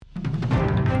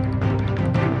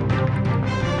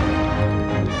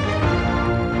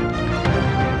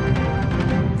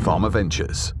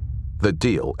PharmaVentures, the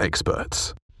deal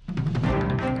experts.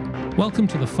 Welcome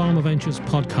to the PharmaVentures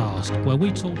podcast, where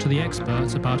we talk to the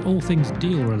experts about all things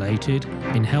deal-related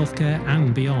in healthcare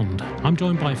and beyond. I'm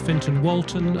joined by Fintan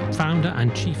Walton, founder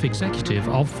and chief executive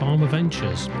of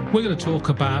PharmaVentures. We're going to talk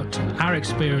about our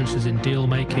experiences in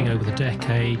deal-making over the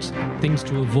decades, things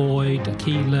to avoid,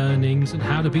 key learnings, and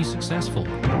how to be successful.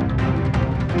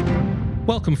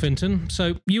 Welcome, Fintan.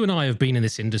 So you and I have been in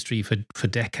this industry for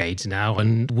decades now,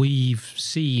 and we've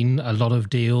seen a lot of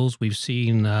deals. We've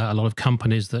seen a lot of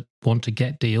companies that want to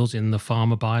get deals in the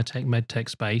pharma, biotech, medtech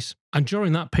space. And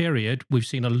during that period, we've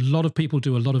seen a lot of people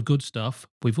do a lot of good stuff.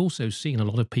 We've also seen a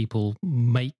lot of people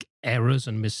make errors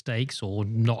and mistakes or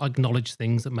not acknowledge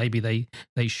things that maybe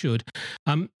they should.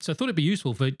 So I thought it'd be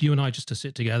useful for you and I just to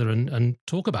sit together and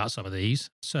talk about some of these.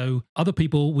 So other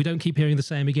people, we don't keep hearing the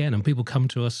same again, and people come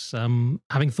to us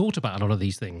having thought about a lot of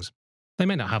these things. They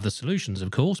may not have the solutions,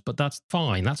 of course, but that's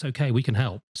fine. That's okay. We can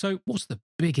help. So what's the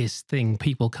biggest thing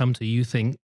people come to you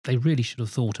think they really should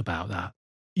have thought about that?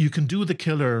 You can do the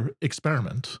killer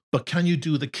experiment, but can you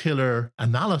do the killer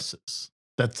analysis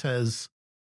that says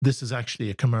this is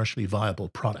actually a commercially viable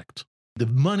product? The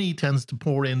money tends to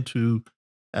pour into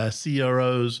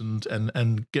CROs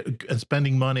and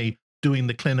spending money doing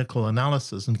the clinical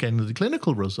analysis and getting the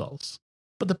clinical results.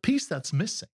 But the piece that's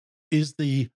missing is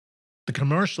the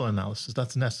commercial analysis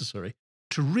that's necessary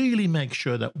to really make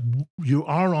sure that you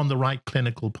are on the right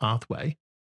clinical pathway,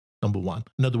 number one.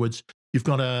 In other words, you've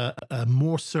got a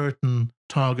more certain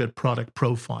target product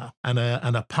profile and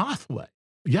a pathway.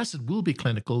 Yes, it will be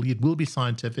clinical, it will be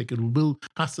scientific,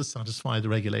 has to satisfy the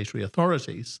regulatory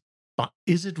authorities. But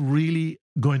is it really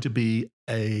going to be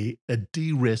a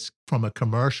de-risk from a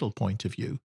commercial point of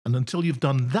view? And until you've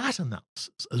done that analysis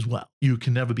as well, you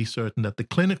can never be certain that the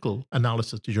clinical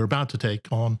analysis that you're about to take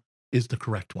on is the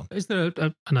correct one. Is there,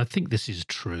 and I think this is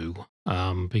true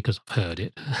because I've heard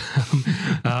it.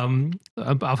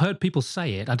 I've heard people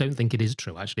say it. I don't think it is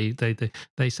true, actually.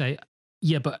 They say,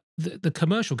 yeah, but the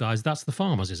commercial guys, that's the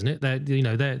farmers, isn't it? They're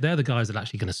the guys that are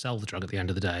actually going to sell the drug at the end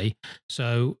of the day.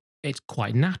 So it's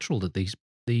quite natural that these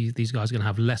guys are going to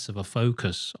have less of a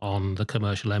focus on the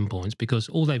commercial endpoints, because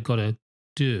all they've got to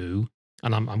do,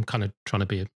 and I'm kind of trying to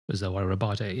be as though I were a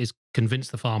biotech, is convince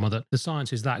the farmer that the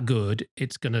science is that good,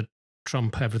 it's going to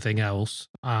trump everything else,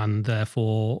 and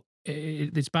therefore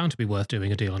it's bound to be worth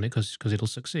doing a deal on it because it'll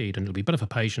succeed and it'll be better for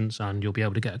patients and you'll be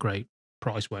able to get a great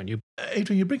price, won't you?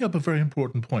 Adrian, you bring up a very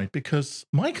important point, because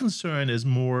my concern is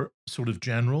more sort of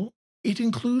general. It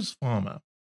includes pharma.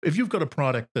 If you've got a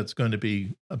product that's going to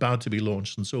be about to be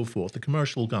launched and so forth, the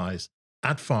commercial guys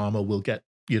at pharma will get,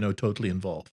 totally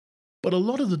involved. But a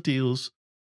lot of the deals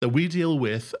that we deal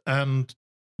with and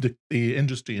the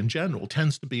industry in general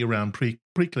tends to be around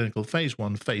preclinical phase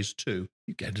 1, phase 2.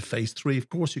 You get into phase 3, of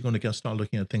course, you're going to start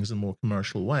looking at things in a more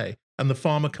commercial way. And the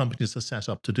pharma companies are set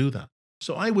up to do that.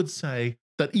 So I would say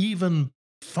that even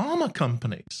pharma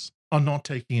companies are not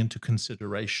taking into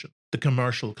consideration the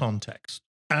commercial context.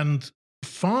 And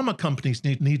pharma companies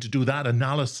need to do that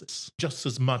analysis just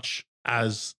as much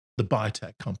as the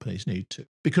biotech companies need to.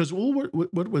 Because what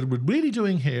we're really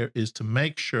doing here is to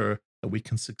make sure that we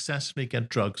can successfully get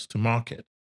drugs to market.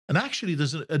 And actually,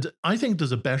 I think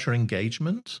there's a better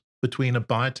engagement between a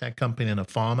biotech company and a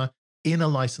pharma in a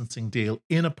licensing deal,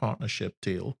 in a partnership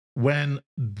deal, when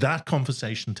that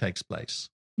conversation takes place.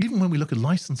 Even when we look at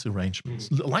license arrangements,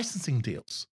 licensing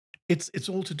deals, it's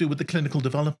all to do with the clinical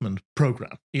development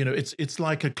program. It's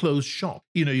like a closed shop.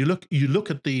 You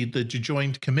look at the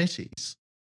joint committees.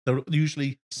 They're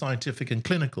usually scientific and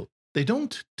clinical. They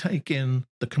don't take in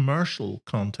the commercial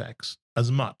context as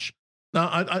much.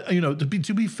 Now, to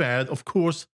be fair, of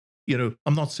course,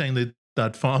 I'm not saying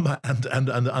that pharma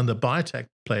and the biotech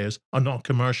players are not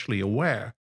commercially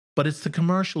aware, but it's the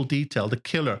commercial detail, the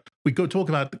killer. We talk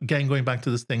about, again, going back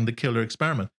to this thing, the killer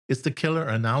experiment. It's the killer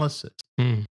analysis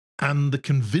and the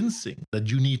convincing that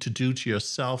you need to do to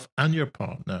yourself and your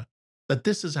partner that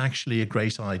this is actually a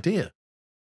great idea.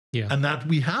 Yeah. And that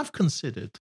we have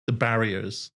considered the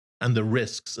barriers and the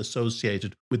risks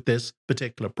associated with this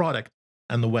particular product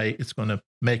and the way it's going to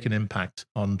make an impact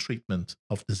on treatment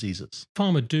of diseases.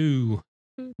 Pharma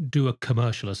do a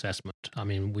commercial assessment. I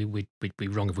mean, we'd be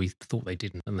wrong if we thought they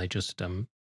didn't and they just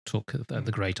took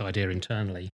the great idea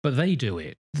internally. But they do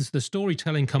it. The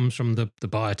storytelling comes from the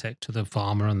biotech to the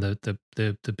pharma and the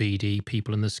BD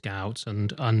people and the scouts,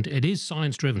 and it is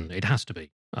science driven. It has to be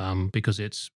because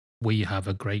we have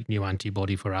a great new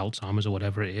antibody for Alzheimer's or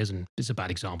whatever it is. And it's a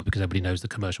bad example because everybody knows the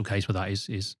commercial case for that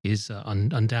is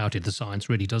undoubted. The science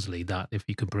really does lead that if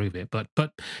you can prove it. But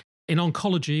in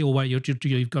oncology, or where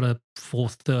you've got a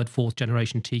third, fourth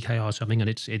generation TKI or something, and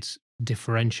it's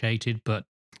differentiated, but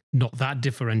not that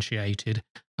differentiated.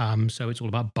 So it's all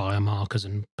about biomarkers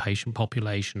and patient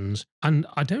populations. And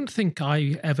I don't think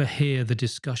I ever hear the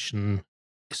discussion,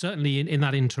 certainly in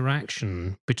that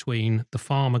interaction between the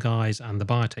pharma guys and the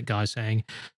biotech guys, saying,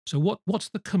 so what's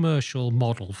the commercial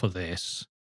model for this?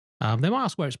 They might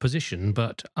ask where it's positioned,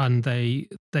 and they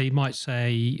might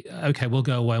say, okay, we'll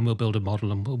go away and we'll build a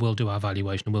model and we'll do our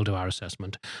valuation and we'll do our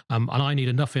assessment. And I need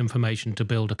enough information to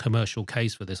build a commercial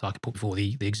case for this I could put before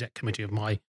the exec committee of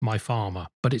my pharma.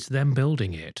 But it's them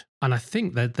building it. And I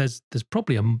think that there's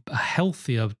probably a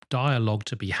healthier dialogue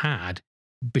to be had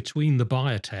between the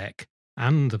biotech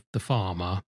and the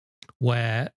pharma,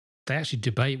 where they actually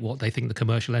debate what they think the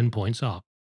commercial endpoints are.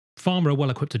 Pharma are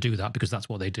well equipped to do that because that's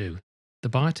what they do. The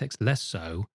biotech's less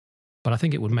so, but I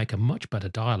think it would make a much better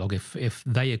dialogue if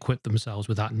they equip themselves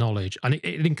with that knowledge. And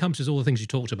it encompasses all the things you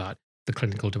talked about, the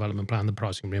clinical development plan, the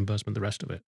pricing and reimbursement, the rest of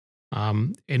it,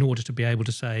 in order to be able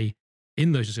to say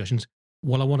in those discussions,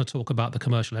 well, I want to talk about the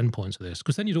commercial endpoints of this,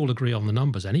 because then you'd all agree on the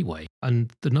numbers anyway.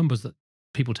 And the numbers that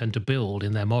people tend to build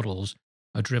in their models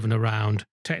are driven around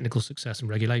technical success and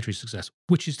regulatory success,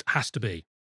 which has to be.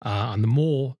 And the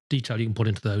more detail you can put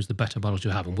into those, the better models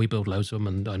you have. And we build loads of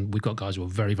them, and we've got guys who are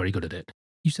very, very good at it.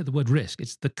 You said the word risk.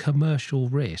 It's the commercial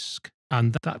risk.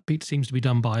 And that bit seems to be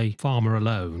done by pharma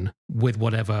alone with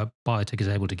whatever biotech is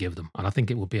able to give them. And I think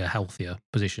it would be a healthier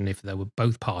position if there were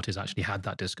both parties actually had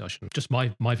that discussion. Just my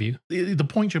view. The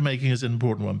point you're making is an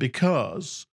important one,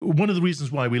 because one of the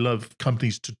reasons why we love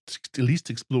companies to at least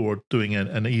explore doing an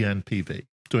ENPV,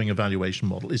 doing a valuation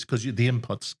model, is because the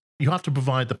inputs, you have to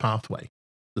provide the pathway.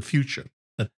 The future.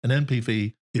 An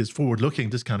NPV is forward-looking.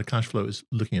 Discounted cash flow is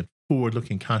looking at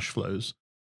forward-looking cash flows.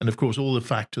 And of course, all the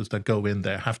factors that go in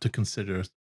there have to consider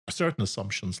certain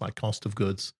assumptions like cost of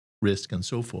goods, risk, and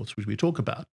so forth, which we talk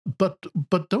about. But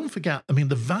don't forget, I mean,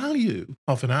 the value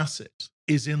of an asset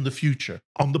is in the future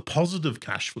on the positive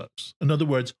cash flows. In other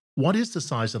words, what is the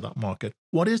size of that market?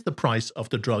 What is the price of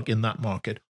the drug in that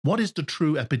market? What is the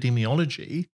true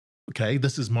epidemiology? Okay,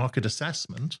 this is market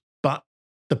assessment, but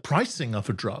the pricing of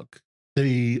a drug,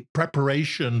 the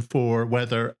preparation for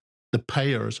whether the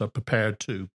payers are prepared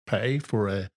to pay for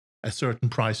a certain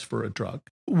price for a drug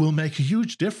will make a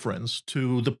huge difference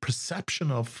to the perception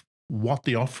of what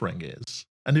the offering is.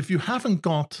 And if you haven't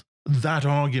got that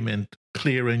argument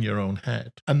clear in your own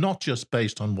head, and not just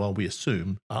based on what we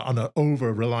assume, on an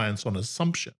over-reliance on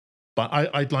assumption, but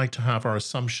I'd like to have our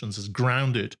assumptions as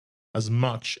grounded as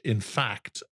much in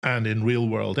fact and in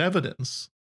real-world evidence,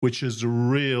 which is a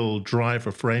real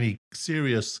driver for any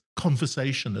serious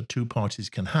conversation that two parties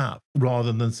can have,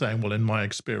 rather than saying, well, in my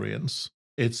experience,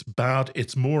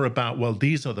 it's more about, well,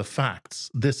 these are the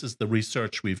facts. This is the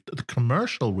research the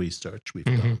commercial research we've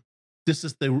done. This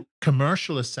is the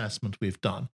commercial assessment we've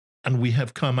done. And we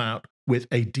have come out with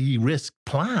a de-risk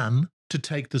plan to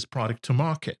take this product to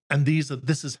market. And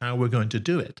this is how we're going to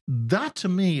do it. That, to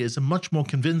me, is a much more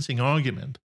convincing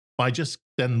argument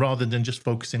rather than just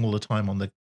focusing all the time on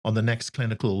the next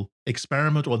clinical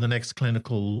experiment or the next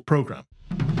clinical program.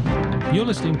 You're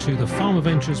listening to the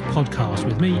PharmaVentures podcast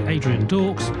with me, Adrian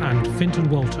Dawkes, and Fintan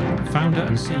Walton, founder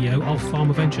and CEO of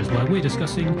PharmaVentures, where we're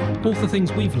discussing all the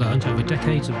things we've learned over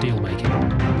decades of deal making.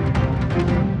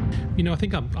 You know, I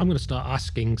think I'm going to start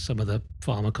asking some of the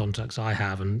pharma contacts I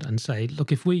have and say,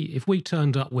 look, if we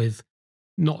turned up with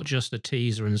not just a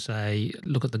teaser and say,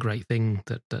 look at the great thing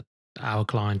that our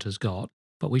client has got,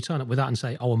 but we turn up with that and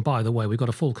say, oh, and by the way, we've got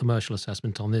a full commercial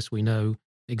assessment on this. We know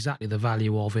exactly the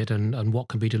value of it and what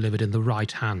can be delivered in the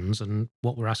right hands. And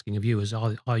what we're asking of you is,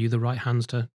 are you the right hands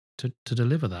to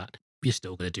deliver that? You're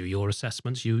still going to do your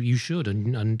assessments. You should,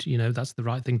 and you know that's the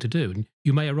right thing to do. And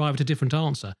you may arrive at a different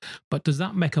answer, but does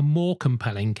that make a more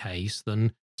compelling case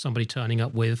than somebody turning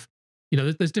up with, you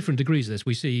know, there's different degrees of this.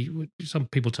 We see some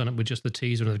people turn up with just the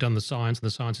teaser and they've done the science and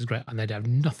the science is great and they have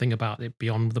nothing about it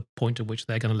beyond the point at which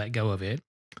they're going to let go of it.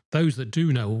 Those that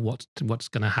do know what's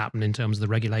going to happen in terms of the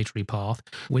regulatory path,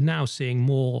 we're now seeing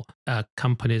more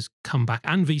companies come back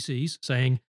and VCs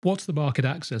saying, what's the market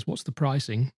access? What's the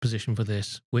pricing position for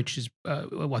this? Which is,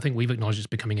 I think we've acknowledged it's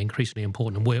becoming increasingly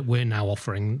important. And we're now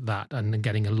offering that and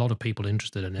getting a lot of people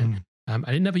interested in it. And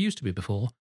it never used to be before.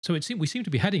 So we seem to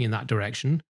be heading in that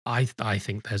direction. I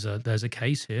think there's a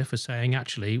case here for saying,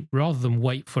 actually, rather than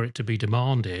wait for it to be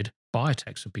demanded,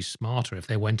 biotechs would be smarter if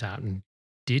they went out and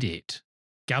did it,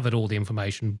 gathered all the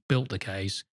information, built the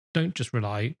case. Don't just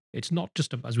rely. It's not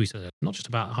just, as we said, not just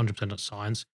about 100% of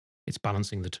science. It's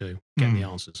balancing the two, getting the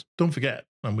answers. Don't forget,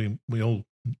 and we all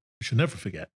should never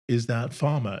forget, is that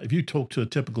pharma, if you talk to a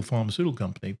typical pharmaceutical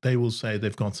company, they will say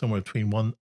they've got somewhere between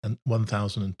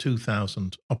 1,000 and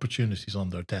 2,000 opportunities on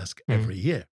their desk every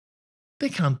year. They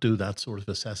can't do that sort of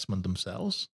assessment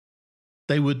themselves.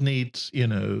 They would need,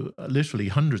 literally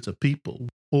hundreds of people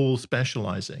all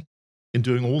specializing in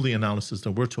doing all the analysis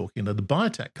that we're talking that the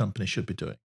biotech company should be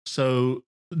doing. So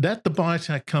let the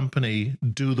biotech company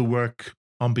do the work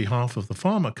on behalf of the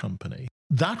pharma company.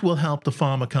 That will help the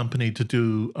pharma company to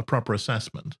do a proper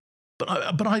assessment.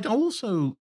 But I'd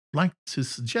also like to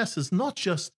suggest is not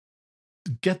just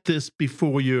get this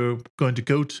before you're going to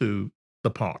go to the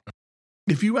partner.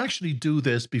 If you actually do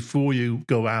this before you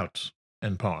go out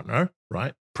and partner,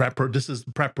 right? This is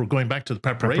going back to the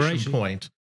preparation point.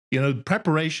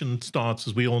 Preparation starts,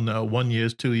 as we all know, 1 year,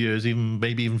 2 years,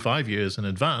 maybe even 5 years in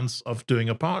advance of doing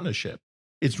a partnership.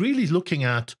 It's really looking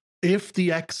at if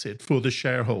the exit for the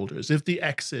shareholders, if the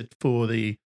exit for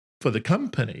the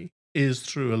company is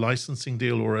through a licensing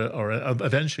deal or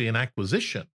eventually an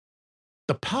acquisition,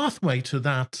 the pathway to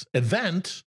that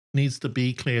event needs to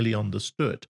be clearly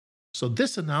understood. So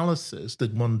this analysis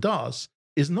that one does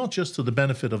is not just to the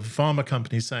benefit of a pharma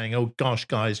company saying, oh gosh,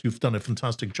 guys, you've done a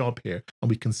fantastic job here. And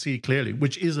we can see clearly,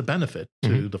 which is a benefit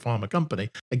to the pharma company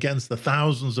against the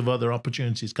thousands of other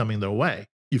opportunities coming their way.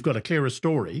 You've got a clearer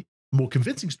story, more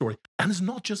convincing story. And it's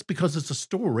not just because it's a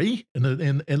story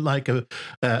in like a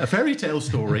fairy tale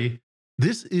story.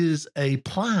 This is a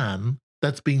plan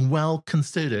that's been well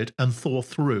considered and thought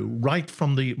through right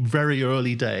from the very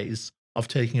early days of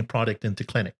taking a product into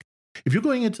clinic. If you're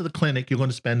going into the clinic, you're going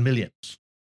to spend millions,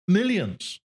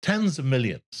 tens of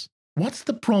millions. What's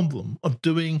the problem of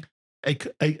doing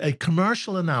a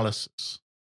commercial analysis,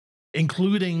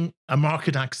 including a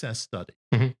market access study,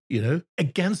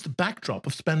 against the backdrop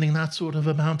of spending that sort of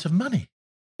amount of money?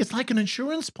 It's like an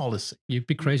insurance policy. You'd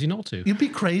be crazy not to. You'd be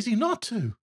crazy not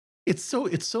to. It's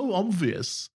so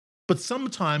obvious. But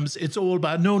sometimes it's all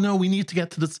about, no, we need to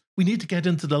get to this. We need to get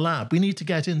into the lab. We need to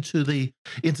get into the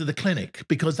clinic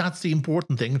because that's the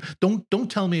important thing.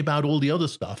 Don't tell me about all the other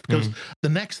stuff because the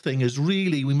next thing is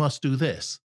really, we must do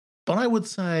this. But I would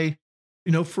say,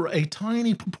 for a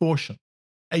tiny proportion,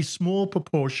 a small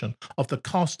proportion of the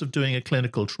cost of doing a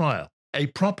clinical trial, a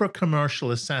proper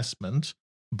commercial assessment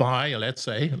by, let's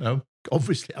say,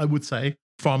 obviously I would say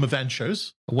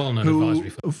PharmaVentures, a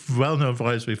well-known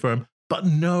advisory firm, but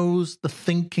knows the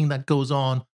thinking that goes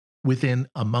on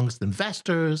amongst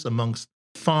investors, amongst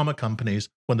pharma companies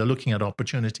when they're looking at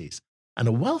opportunities. And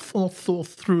a well thought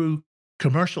through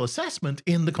commercial assessment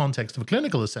in the context of a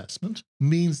clinical assessment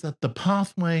means that the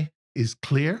pathway is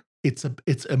clear. It's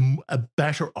a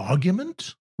better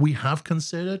argument. We have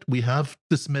considered, we have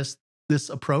dismissed this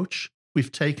approach.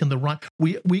 We've taken the right.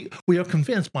 We are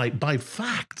convinced by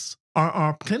facts.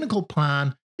 Our clinical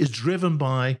plan is driven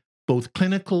by both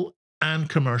clinical and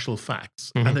commercial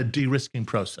facts and a de-risking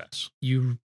process.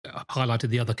 You highlighted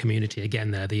the other community again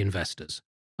there, the investors.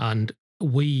 And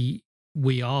we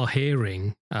are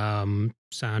hearing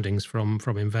soundings from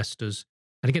investors.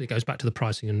 And again, it goes back to the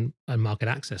pricing and market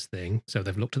access thing. So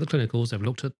they've looked at the clinicals, they've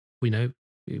looked at,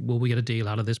 will we get a deal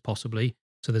out of this possibly?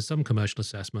 So there's some commercial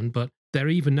assessment, but they're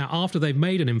even now, after they've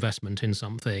made an investment in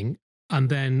something, and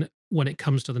then when it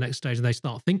comes to the next stage and they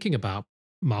start thinking about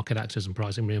market access and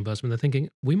pricing reimbursement, they're thinking,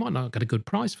 we might not get a good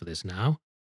price for this now.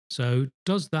 So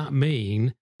does that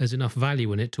mean there's enough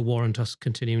value in it to warrant us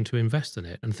continuing to invest in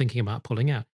it and thinking about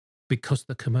pulling out because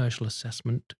the commercial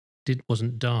assessment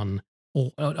wasn't done,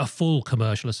 or a full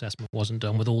commercial assessment wasn't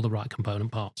done with all the right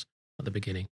component parts at the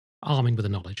beginning, arming with the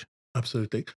knowledge?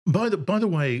 Absolutely. By the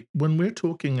way, when we're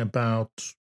talking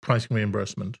about pricing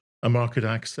reimbursement and market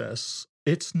access,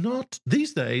 it's not,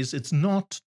 these days, it's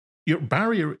not, your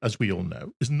barrier, as we all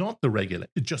know, is not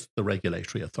just the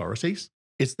regulatory authorities,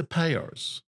 it's the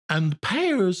payers. And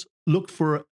payers look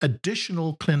for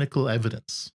additional clinical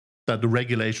evidence that the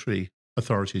regulatory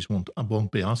authorities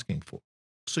won't be asking for.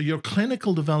 So your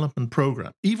clinical development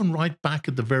program, even right back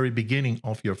at the very beginning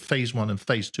of your phase 1 and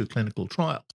phase 2 clinical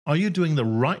trials, are you doing the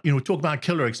right, talk about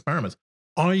killer experiments,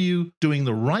 are you doing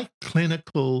the right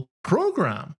clinical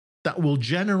program that will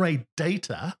generate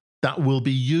data that will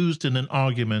be used in an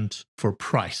argument for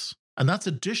price? And that's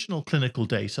additional clinical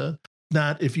data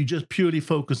that if you just purely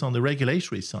focus on the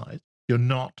regulatory side, you're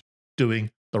not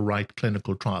doing the right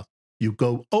clinical trial. You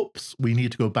go, oops, we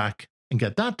need to go back and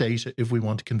get that data if we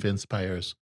want to convince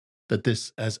payers that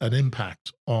this has an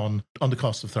impact on the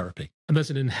cost of therapy. And there's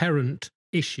an inherent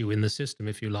issue in the system,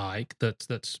 if you like,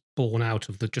 that's born out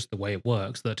of just the way it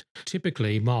works, that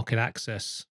typically market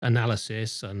access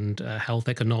analysis and health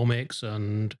economics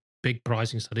and big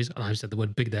pricing studies, and I've said the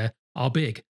word big there, are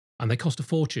big and they cost a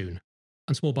fortune.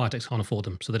 And small biotechs can't afford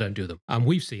them, so they don't do them. And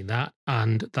we've seen that,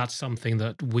 and that's something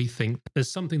that we think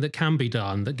there's something that can be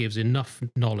done that gives enough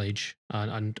knowledge,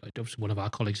 and obviously one of our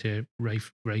colleagues here,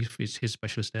 Rafe is his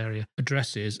specialist area,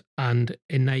 addresses, and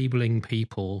enabling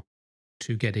people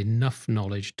to get enough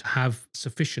knowledge to have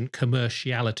sufficient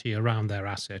commerciality around their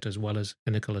asset as well as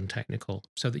clinical and technical,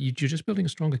 so that you're just building a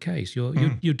stronger case. You're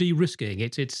de-risking.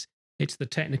 It's the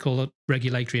technical,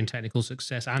 regulatory and technical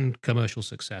success and commercial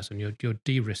success, and you're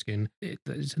de-risking.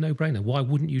 It's a no-brainer. Why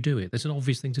wouldn't you do it? It's an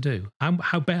obvious thing to do.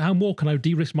 How more can I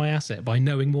de-risk my asset by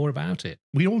knowing more about it?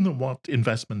 We all know what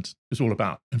investment is all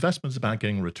about. Investment is about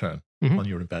getting a return on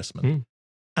your investment.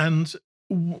 And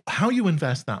how you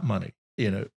invest that money,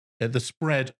 the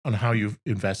spread on how you've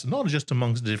invested, not just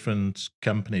amongst different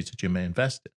companies that you may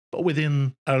invest in, but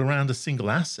within around a single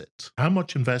asset. How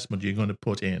much investment are you going to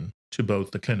put in to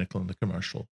both the clinical and the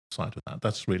commercial side of that?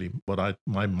 That's really what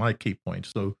my key point.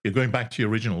 So you're going back to your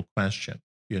original question,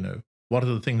 what are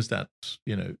the things that,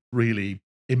 really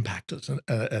impact us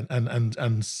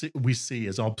and we see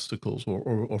as obstacles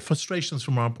or frustrations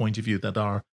from our point of view that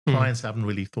our clients haven't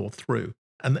really thought through.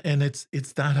 And it's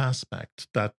that aspect,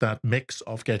 that mix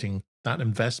of getting that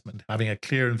investment, having a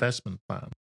clear investment plan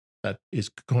that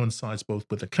coincides both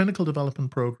with a clinical development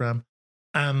program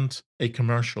and a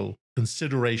commercial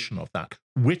consideration of that,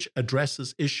 which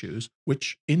addresses issues,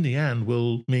 which in the end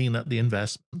will mean that the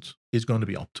investment is going to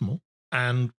be optimal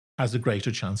and has a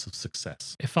greater chance of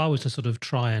success. If I was to sort of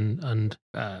try and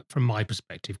from my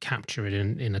perspective, capture it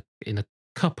in a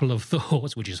couple of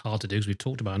thoughts, which is hard to do because we've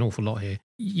talked about an awful lot here,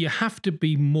 you have to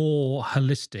be more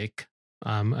holistic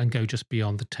and go just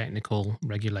beyond the technical,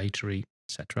 regulatory,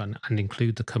 etc., and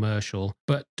include the commercial,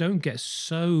 but don't get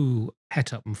so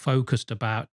het up and focused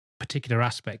about particular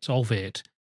aspects of it,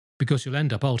 because you'll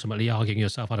end up ultimately arguing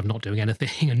yourself out of not doing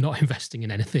anything and not investing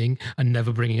in anything and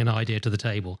never bringing an idea to the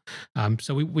table.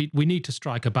 So we need to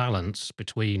strike a balance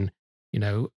between,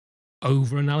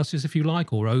 over analysis, if you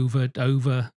like, or over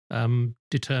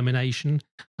determination,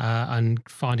 and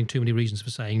finding too many reasons for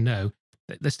saying no.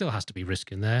 There still has to be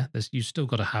risk in there. You still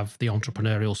got to have the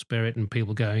entrepreneurial spirit and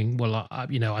people going, well, I'm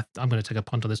going to take a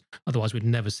punt on this. Otherwise, we'd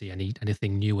never see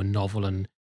anything new and novel and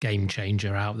game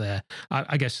changer out there.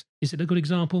 I guess, is it a good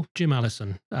example? Jim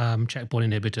Allison,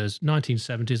 checkpoint inhibitors,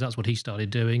 1970s, that's what he started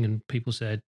doing. And people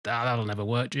said, that'll never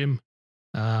work, Jim.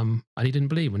 And he didn't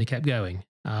believe when he kept going.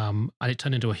 And it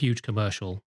turned into a huge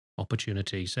commercial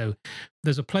opportunity. So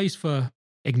there's a place for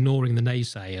ignoring the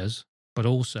naysayers, but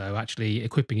also actually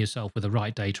equipping yourself with the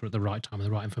right data at the right time and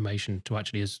the right information to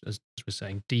actually, as we're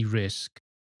saying, de-risk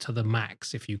to the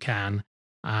max if you can,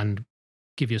 and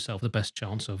give yourself the best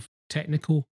chance of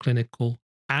technical, clinical,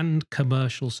 and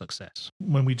commercial success.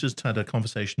 When we just had a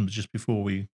conversation just before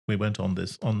we went on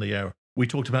the air, we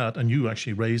talked about, and you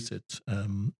actually raised it,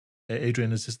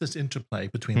 Adrian, is this interplay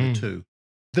between the two.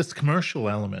 This commercial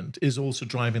element is also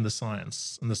driving the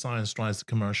science, and the science drives the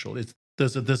commercial.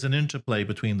 There's an interplay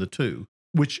between the two,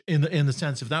 which in the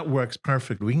sense, if that works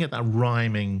perfectly, we can get that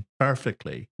rhyming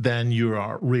perfectly, then you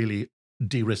are really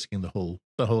de-risking the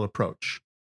whole approach.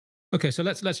 Okay, so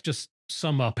let's just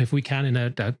sum up, if we can, in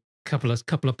a couple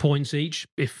of points each.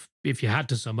 If you had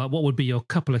to sum up, what would be your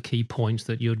couple of key points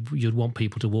that you'd want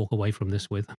people to walk away from this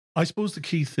with? I suppose the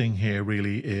key thing here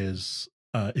really is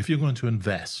if you're going to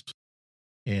invest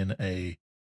in a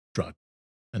drug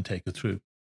and take it through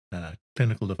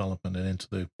clinical development and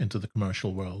into the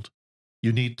commercial world,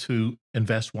 you need to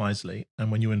invest wisely.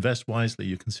 And when you invest wisely,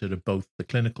 you consider both the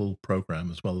clinical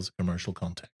program as well as the commercial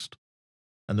context.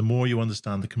 And the more you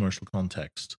understand the commercial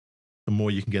context, the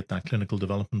more you can get that clinical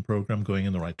development program going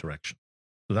in the right direction.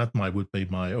 So that would be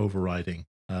my overriding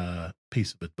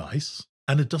piece of advice.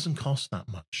 And it doesn't cost that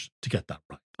much to get that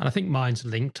right. And I think mine's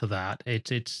linked to that.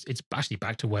 It's actually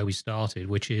back to where we started,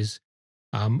 which is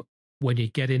when you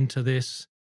get into this,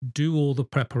 do all the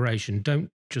preparation. Don't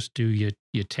just do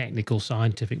your technical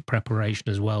scientific preparation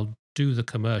as well. Do the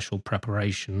commercial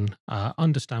preparation.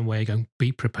 Understand where you're going.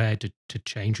 Be prepared to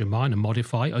change your mind and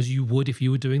modify as you would if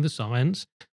you were doing the science.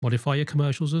 Modify your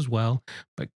commercials as well,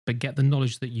 but get the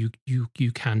knowledge that you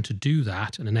can to do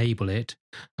that and enable it.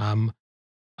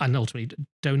 And ultimately,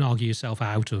 don't argue yourself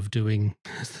out of doing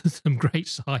some great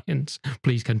science.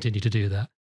 Please continue to do that.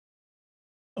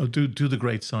 Oh, do the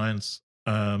great science.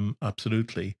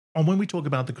 Absolutely. And when we talk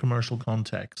about the commercial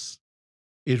context,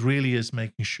 it really is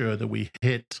making sure that we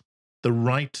hit the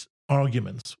right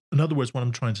arguments. In other words, what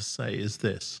I'm trying to say is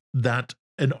this, that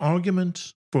an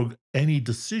argument for any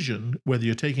decision, whether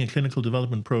you're taking a clinical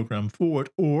development program forward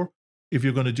or if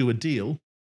you're going to do a deal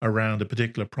around a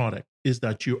particular product, is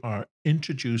that you are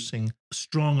introducing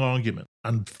strong arguments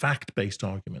and fact-based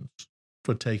arguments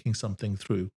for taking something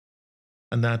through.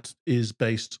 And that is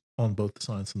based on both the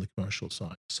science and the commercial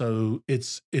side. So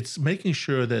it's making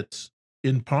sure that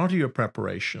in part of your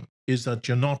preparation is that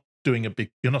you're not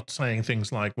saying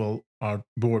things like, well, our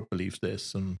board believes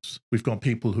this, and we've got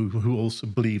people who also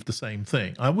believe the same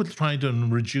thing. I would try to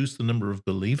reduce the number of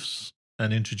beliefs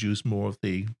and introduce more of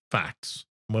the facts.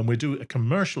 When we do a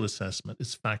commercial assessment,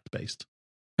 it's fact-based.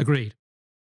 Agreed.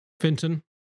 Fintan,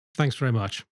 thanks very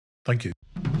much. Thank you.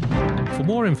 For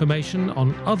more information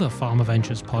on other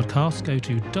PharmaVentures podcasts, go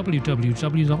to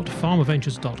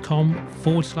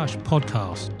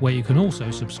www.pharmaventures.com/podcast, where you can also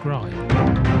subscribe.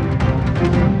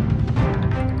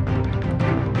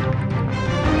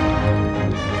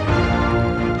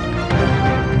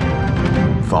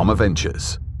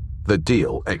 PharmaVentures, the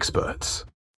deal experts.